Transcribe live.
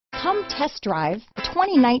Come test drive the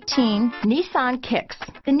 2019 Nissan Kicks.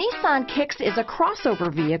 The Nissan Kicks is a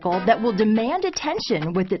crossover vehicle that will demand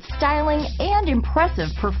attention with its styling and impressive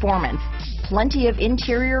performance. Plenty of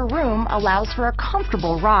interior room allows for a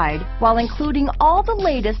comfortable ride while including all the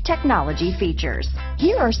latest technology features.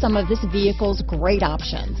 Here are some of this vehicle's great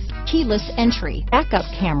options: keyless entry, backup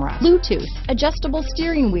camera, Bluetooth, adjustable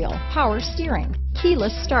steering wheel, power steering,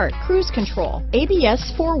 keyless start, cruise control,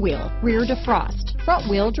 ABS 4-wheel, rear defrost, front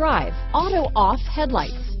wheel drive, auto off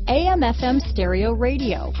headlights, AM/FM stereo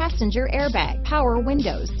radio, passenger airbag, power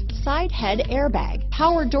windows, side head airbag,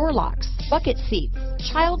 power door locks, bucket seats,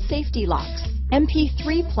 child safety locks,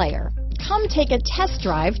 MP3 player. Come take a test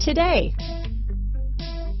drive today.